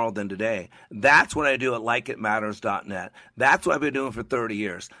better tomorrow than today. That's what I do at likeitmatters.net. That's what I've been doing for 30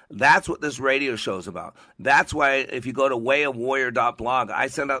 years. That's what this radio show is about. That's why if you go to wayofwarrior.blog, I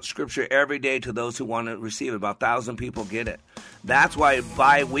send out scripture every day to those who want to receive it. About 1,000 people get it. That's why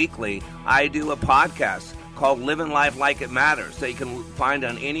bi-weekly I do a podcast called Living Life Like It Matters that you can find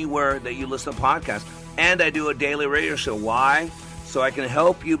on anywhere that you listen to podcasts. And I do a daily radio show. Why? So I can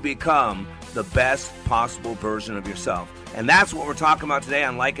help you become the best possible version of yourself. And that's what we're talking about today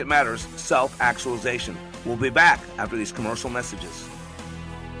on Like It Matters, self-actualization. We'll be back after these commercial messages.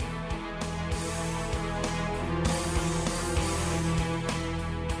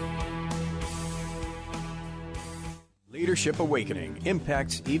 Leadership Awakening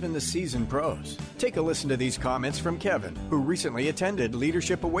impacts even the seasoned pros. Take a listen to these comments from Kevin, who recently attended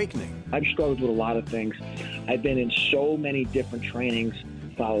Leadership Awakening. I've struggled with a lot of things. I've been in so many different trainings,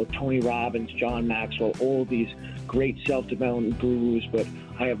 followed Tony Robbins, John Maxwell, all these great self-development gurus, but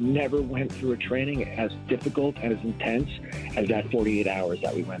I have never went through a training as difficult and as intense as that 48 hours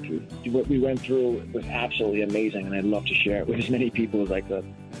that we went through. What we went through was absolutely amazing, and I'd love to share it with as many people as I could.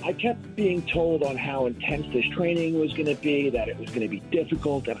 I kept being told on how intense this training was going to be, that it was going to be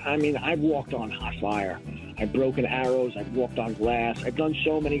difficult, and I mean, I've walked on hot fire. I've broken arrows, I've walked on glass, I've done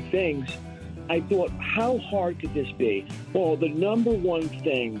so many things. I thought, how hard could this be? Well, the number one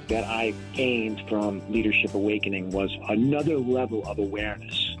thing that I gained from Leadership Awakening was another level of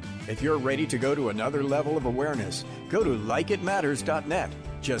awareness. If you're ready to go to another level of awareness, go to likeitmatters.net.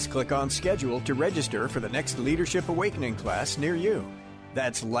 Just click on schedule to register for the next Leadership Awakening class near you.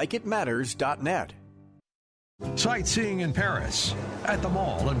 That's likeitmatters.net. Sightseeing in Paris, at the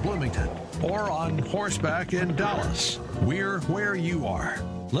mall in Bloomington, or on horseback in Dallas. We're where you are.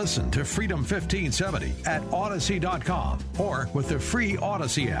 Listen to Freedom 1570 at Odyssey.com or with the free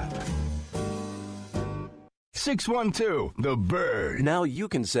Odyssey app. 612, The Bird. Now you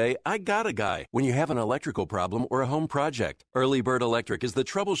can say, I got a guy, when you have an electrical problem or a home project. Early Bird Electric is the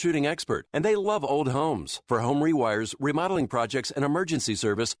troubleshooting expert, and they love old homes. For home rewires, remodeling projects, and emergency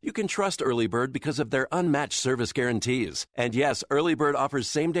service, you can trust Early Bird because of their unmatched service guarantees. And yes, Early Bird offers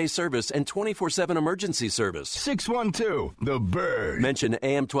same-day service and 24/7 emergency service. 612, The Bird. Mention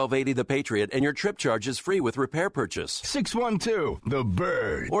AM 1280 The Patriot, and your trip charge is free with repair purchase. 612, The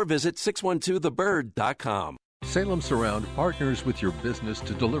Bird. Or visit 612thebird.com. Salem Surround partners with your business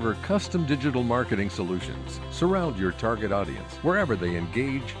to deliver custom digital marketing solutions. Surround your target audience wherever they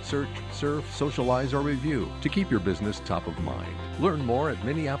engage, search, surf, socialize, or review to keep your business top of mind. Learn more at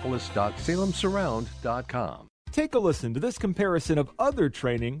minneapolis.salemsurround.com. Take a listen to this comparison of other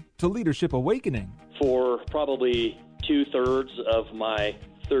training to Leadership Awakening. For probably 2/3 of my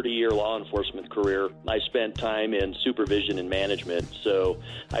 30-year law enforcement career, I spent time in supervision and management, so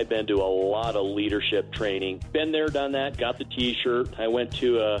I've been to a lot of leadership training. Been there, done that, got the T-shirt. I went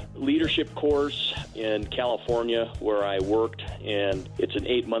to a leadership course in California where I worked, and it's an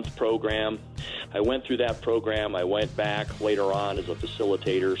 8-month program. I went through that program. I went back later on as a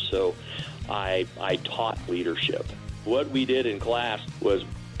facilitator, so I taught leadership. What we did in class was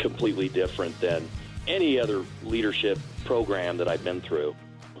completely different than any other leadership program that I've been through.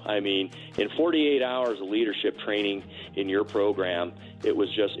 I mean, in 48 hours of leadership training in your program, it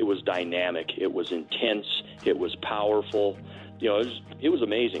was dynamic. It was intense. It was powerful. You know, it was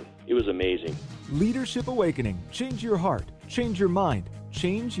amazing. It was amazing. Leadership Awakening. Change your heart. Change your mind.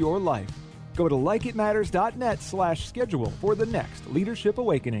 Change your life. Go to likeitmatters.net/schedule for the next Leadership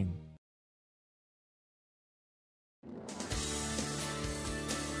Awakening.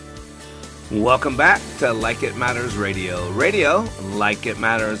 Welcome back to Like It Matters Radio. Radio, like it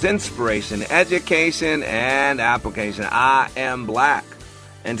matters, inspiration, education, and application. I am Black.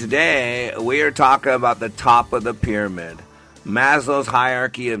 And today we are talking about the top of the pyramid, Maslow's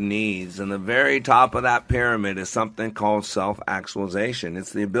hierarchy of needs. And the very top of that pyramid is something called self-actualization.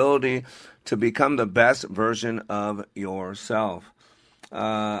 It's the ability to become the best version of yourself.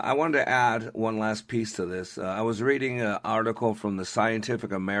 I wanted to add one last piece to this. I was reading an article from the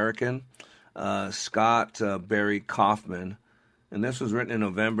Scientific American, Scott Barry Kaufman, and this was written in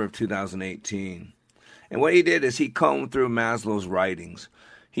November of 2018. And what he did is he combed through Maslow's writings.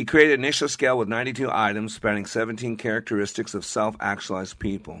 He created an initial scale with 92 items spanning 17 characteristics of self-actualized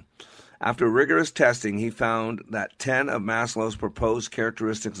people. After rigorous testing, he found that 10 of Maslow's proposed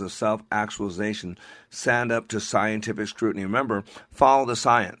characteristics of self-actualization stand up to scientific scrutiny. Remember, follow the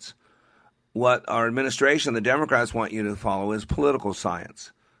science. What our administration, the Democrats, want you to follow is political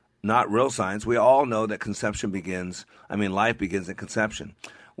science, not real science. We all know that life begins at conception.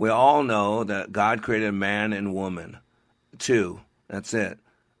 We all know that God created man and woman. 2. That's it.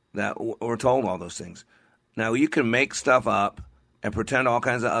 That we're told all those things. Now, you can make stuff up and pretend all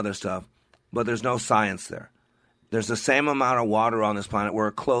kinds of other stuff, but there's no science there. There's the same amount of water on this planet. We're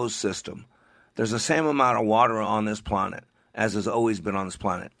a closed system. There's the same amount of water on this planet as has always been on this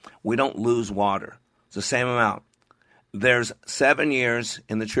planet. We don't lose water. It's the same amount. There's 7 years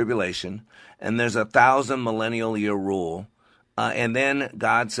in the tribulation, and there's 1,000 millennial year rule. And then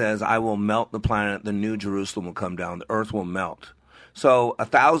God says, I will melt the planet. The new Jerusalem will come down. The earth will melt. So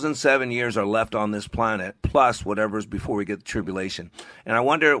 1,007 years are left on this planet, plus whatever's before we get the tribulation. And I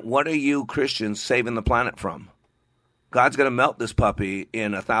wonder, what are you Christians saving the planet from? God's going to melt this puppy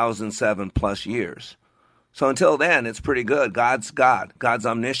in 1,007 plus years. So until then, it's pretty good. God's God. God's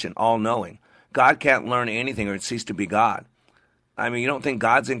omniscient, all-knowing. God can't learn anything or cease to be God. I mean, you don't think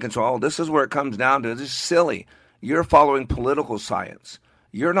God's in control? This is where it comes down to. This is silly. You're following political science.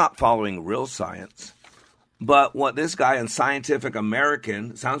 You're not following real science. But what this guy in Scientific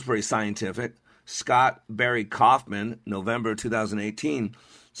American, sounds pretty scientific, Scott Barry Kaufman, November 2018,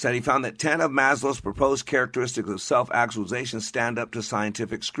 said he found that 10 of Maslow's proposed characteristics of self-actualization stand up to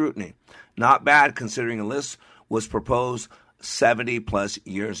scientific scrutiny. Not bad, considering the list was proposed 70 plus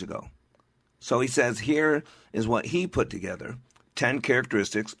years ago. So he says here is what he put together, 10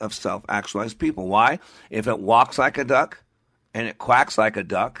 characteristics of self-actualized people. Why? If it walks like a duck and it quacks like a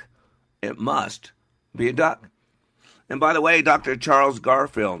duck, it must be a duck. And by the way, Dr. Charles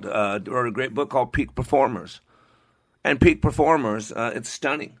Garfield wrote a great book called Peak Performers. And Peak Performers, it's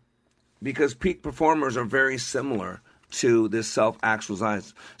stunning because peak performers are very similar to this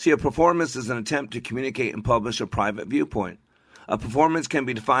self-actualized. See, a performance is an attempt to communicate and publish a private viewpoint. A performance can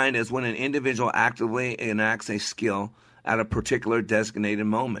be defined as when an individual actively enacts a skill at a particular designated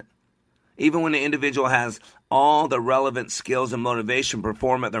moment. Even when the individual has all the relevant skills and motivation to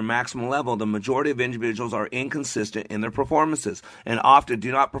perform at their maximum level, the majority of individuals are inconsistent in their performances and often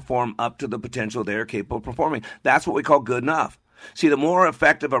do not perform up to the potential they are capable of performing. That's what we call good enough. See, the more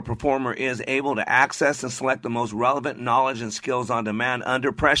effective a performer is able to access and select the most relevant knowledge and skills on demand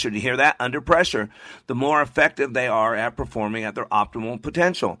under pressure, do you hear that? Under pressure, the more effective they are at performing at their optimal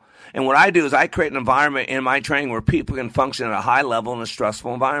potential. And what I do is I create an environment in my training where people can function at a high level in a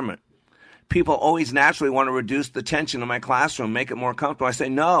stressful environment. People always naturally want to reduce the tension in my classroom, make it more comfortable. I say,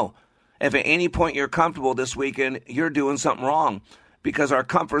 no. If at any point you're comfortable this weekend, you're doing something wrong because our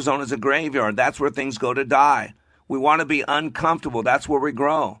comfort zone is a graveyard. That's where things go to die. We want to be uncomfortable. That's where we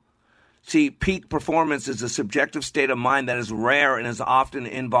grow. See, peak performance is a subjective state of mind that is rare and is often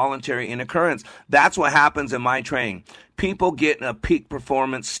involuntary in occurrence. That's what happens in my training. People get in a peak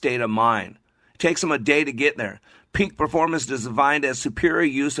performance state of mind. It takes them a day to get there. Peak performance is defined as superior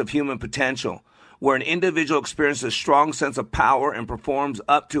use of human potential, where an individual experiences a strong sense of power and performs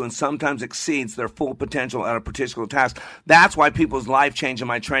up to and sometimes exceeds their full potential at a particular task. That's why people's life change in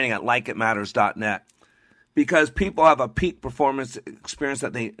my training at likeitmatters.net. Because people have a peak performance experience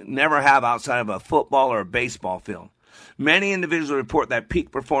that they never have outside of a football or a baseball field. Many individuals report that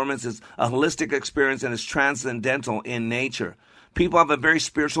peak performance is a holistic experience and is transcendental in nature. People have a very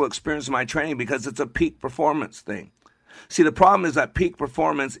spiritual experience in my training because it's a peak performance thing. See, the problem is that peak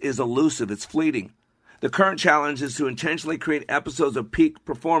performance is elusive. It's fleeting. The current challenge is to intentionally create episodes of peak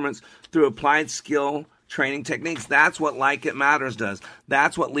performance through applied skill training techniques. That's what Like It Matters does.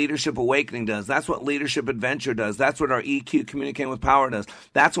 That's what Leadership Awakening does. That's what Leadership Adventure does. That's what our EQ Communicating with Power does.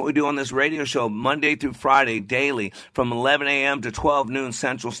 That's what we do on this radio show Monday through Friday daily from 11 a.m. to 12 noon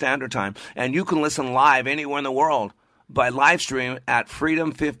Central Standard Time. And you can listen live anywhere in the world by live stream at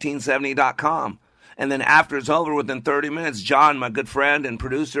freedom1570.com. And then after it's over, within 30 minutes, John, my good friend and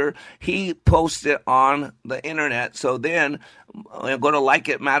producer, he posts it on the internet. So then go to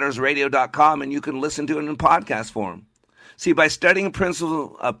likeitmattersradio.com and you can listen to it in podcast form. See, by studying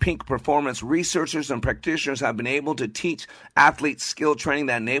principles of peak performance, researchers and practitioners have been able to teach athletes skill training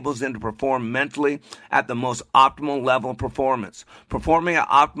that enables them to perform mentally at the most optimal level of performance. Performing at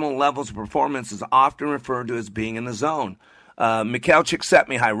optimal levels of performance is often referred to as being in the zone. Mikhail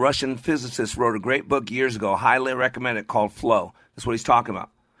Csikszentmihalyi, Russian physicist, wrote a great book years ago, highly recommended, called Flow. That's what he's talking about.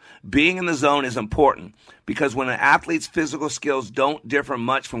 Being in the zone is important because when an athlete's physical skills don't differ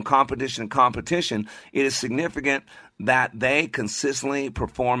much from competition to competition, it is significant that they consistently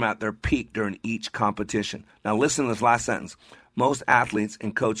perform at their peak during each competition. Now listen to this last sentence. Most athletes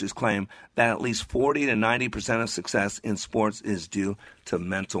and coaches claim that at least 40 to 90% of success in sports is due to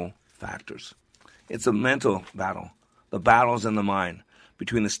mental factors. It's a mental battle. The battle is in the mind.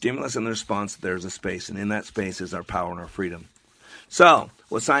 Between the stimulus and the response, there's a space, and in that space is our power and our freedom. So,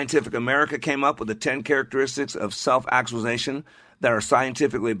 what Scientific America came up with the 10 characteristics of self-actualization that are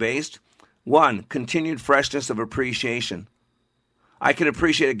scientifically based. 1, continued freshness of appreciation. I can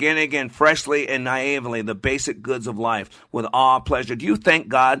appreciate again and again, freshly and naively, the basic goods of life with awe, pleasure. Do you thank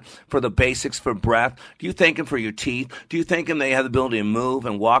God for the basics, for breath? Do you thank Him for your teeth? Do you thank Him they have the ability to move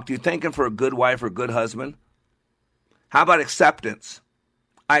and walk? Do you thank Him for a good wife or a good husband? How about acceptance?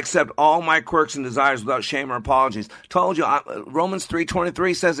 I accept all my quirks and desires without shame or apologies. Told you, Romans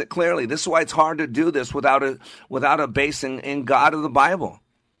 3:23 says it clearly. This is why it's hard to do this without a base in God of the Bible.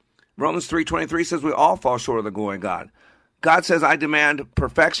 Romans 3:23 says we all fall short of the glory of God. God says, I demand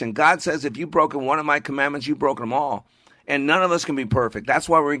perfection. God says, if you've broken one of my commandments, you've broken them all. And none of us can be perfect. That's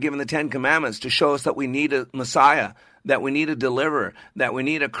why we're given the 10 commandments, to show us that we need a Messiah, that we need a deliverer, that we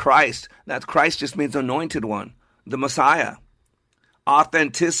need a Christ. That Christ just means anointed one, the Messiah.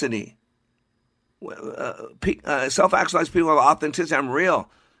 Authenticity. Self-actualized people have authenticity. I'm real.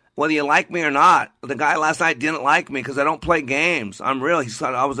 Whether you like me or not. The guy last night didn't like me because I don't play games. I'm real. He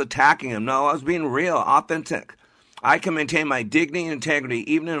thought I was attacking him. No, I was being real, authentic. I can maintain my dignity and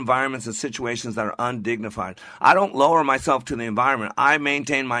integrity even in environments and situations that are undignified. I don't lower myself to the environment. I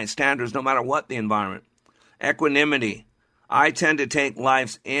maintain my standards no matter what the environment. Equanimity. I tend to take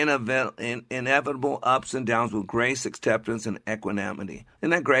life's inevitable ups and downs with grace, acceptance, and equanimity. Isn't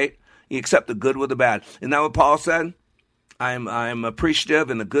that great? You accept the good with the bad. Isn't that what Paul said? I'm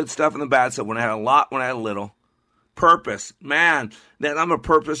appreciative in the good stuff and the bad stuff. When I had a lot, when I had a little. Purpose. Man, that I'm a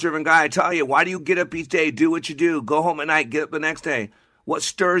purpose-driven guy. I tell you, why do you get up each day, do what you do, go home at night, get up the next day? What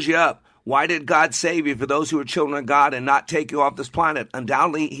stirs you up? Why did God save you for those who are children of God and not take you off this planet?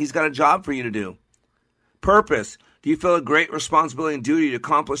 Undoubtedly, He's got a job for you to do. Purpose. Do you feel a great responsibility and duty to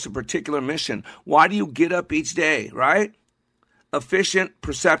accomplish a particular mission? Why do you get up each day, right? Efficient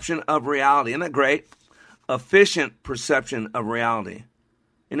perception of reality. Isn't that great? Efficient perception of reality.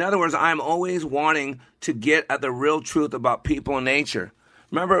 In other words, I'm always wanting to get at the real truth about people and nature.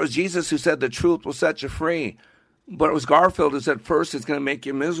 Remember, it was Jesus who said the truth will set you free. But it was Garfield who said first it's going to make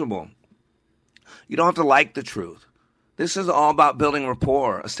you miserable. You don't have to like the truth. This is all about building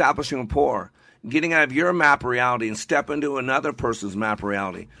rapport, establishing rapport, getting out of your map of reality and step into another person's map of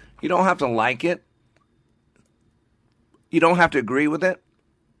reality. You don't have to like it. You don't have to agree with it.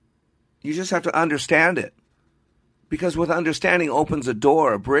 You just have to understand it. Because with understanding opens a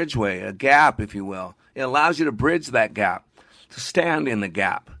door, a bridgeway, a gap, if you will. It allows you to bridge that gap, to stand in the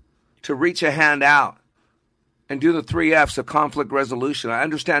gap, to reach a hand out, and do the 3 F's of conflict resolution. I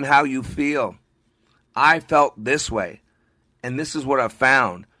understand how you feel. I felt this way, and this is what I've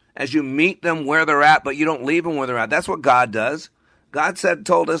found. As you meet them where they're at, but you don't leave them where they're at. That's what God does. God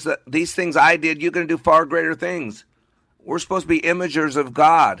told us that these things I did, you're going to do far greater things. We're supposed to be imagers of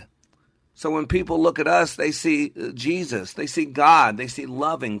God. So when people look at us, they see Jesus, they see God, they see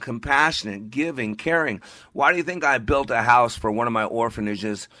loving, compassionate, giving, caring. Why do you think I built a house for one of my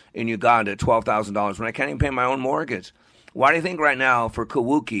orphanages in Uganda at $12,000 when I can't even pay my own mortgage? Why do you think right now for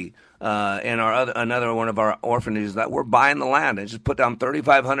Kawuki and another one of our orphanages that we're buying the land? I just put down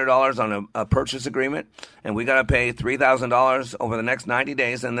 $3,500 on a purchase agreement, and we got to pay $3,000 over the next 90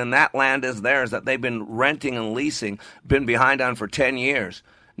 days, and then that land is theirs that they've been renting and leasing, been behind on for 10 years.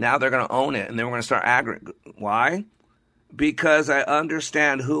 Now they're going to own it, and then we're going to start aggregating. Why? Because I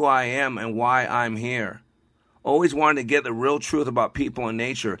understand who I am and why I'm here. Always wanted to get the real truth about people and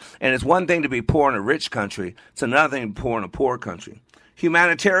nature. And it's one thing to be poor in a rich country. It's another thing to be poor in a poor country.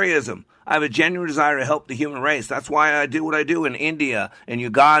 Humanitarianism. I have a genuine desire to help the human race. That's why I do what I do in India, in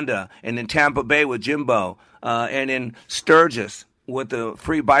Uganda, and in Tampa Bay with Jimbo, and in Sturgis with the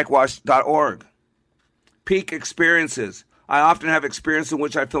freebikewash.org. Peak experiences. I often have experiences in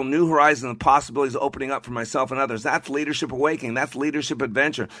which I feel new horizons and possibilities opening up for myself and others. That's leadership awakening. That's leadership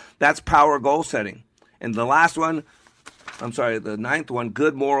adventure. That's power goal setting. And the ninth one,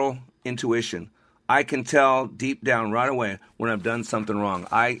 good moral intuition. I can tell deep down right away when I've done something wrong.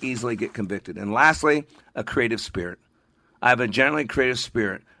 I easily get convicted. And lastly, a creative spirit. I have a generally creative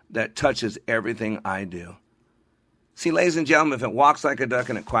spirit that touches everything I do. See, ladies and gentlemen, if it walks like a duck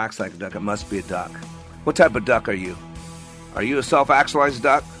and it quacks like a duck, it must be a duck. What type of duck are you? Are you a self-actualized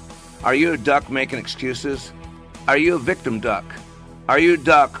duck? Are you a duck making excuses? Are you a victim duck? Are you a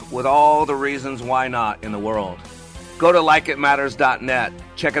duck with all the reasons why not in the world? Go to likeitmatters.net.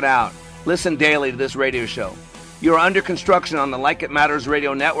 Check it out. Listen daily to this radio show. You're under construction on the Like It Matters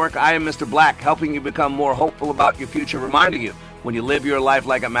Radio Network. I am Mr. Black, helping you become more hopeful about your future, reminding you, when you live your life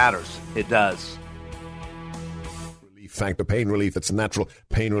like it matters, it does. Factor, pain relief that's natural,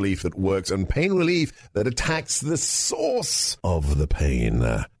 pain relief that works, and pain relief that attacks the source of the pain.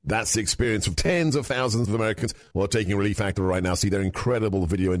 That's the experience of tens of thousands of Americans who are taking Relief Factor right now. See their incredible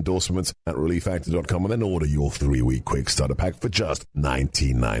video endorsements at relieffactor.com and then order your 3-week quick starter pack for just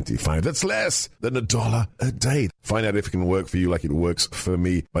 $19.95. That's less than $1 a day. Find out if it can work for you like it works for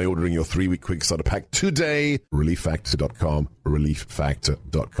me by ordering your 3-week quick starter pack today. relieffactor.com,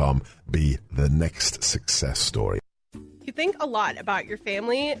 relieffactor.com. Be the next success story. You think a lot about your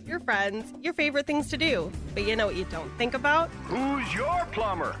family, your friends, your favorite things to do. But you know what you don't think about? Who's your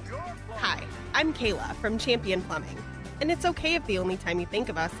plumber? Hi, I'm Kayla from Champion Plumbing. And it's okay if the only time you think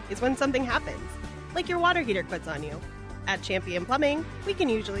of us is when something happens, like your water heater quits on you. At Champion Plumbing, we can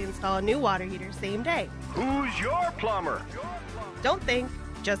usually install a new water heater same day. Who's your plumber? Don't think,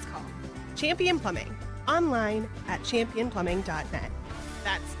 just call. Champion Plumbing, online at championplumbing.net.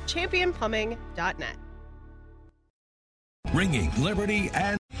 That's championplumbing.net. Ringing liberty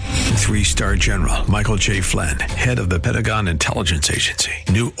and 3-star General Michael J. Flynn, head of the Pentagon Intelligence Agency,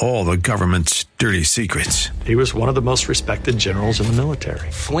 knew all the government's dirty secrets. He was one of the most respected generals in the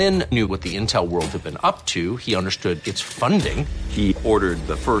military. Flynn knew what the intel world had been up to. He understood its funding. He ordered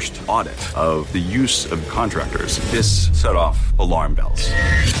the first audit of the use of contractors. This set off alarm bells.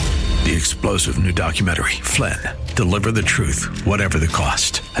 The explosive new documentary, Flynn, Deliver the Truth, Whatever the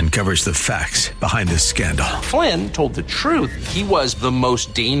Cost, uncovers the facts behind this scandal. Flynn told the truth. He was the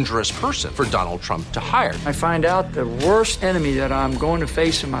most dangerous person for Donald Trump to hire. I find out the worst enemy that I'm going to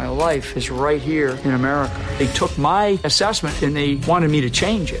face in my life is right here in America. They took my assessment and they wanted me to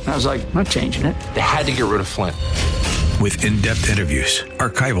change it. And I was like, I'm not changing it. They had to get rid of Flynn. With in-depth interviews,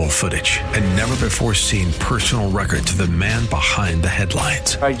 archival footage, and never-before-seen personal records of the man behind the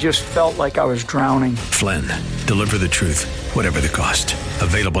headlines. I just felt like I was drowning. Flynn, Deliver the Truth, Whatever the Cost.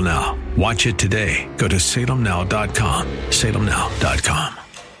 Available now. Watch it today. Go to salemnow.com. salemnow.com.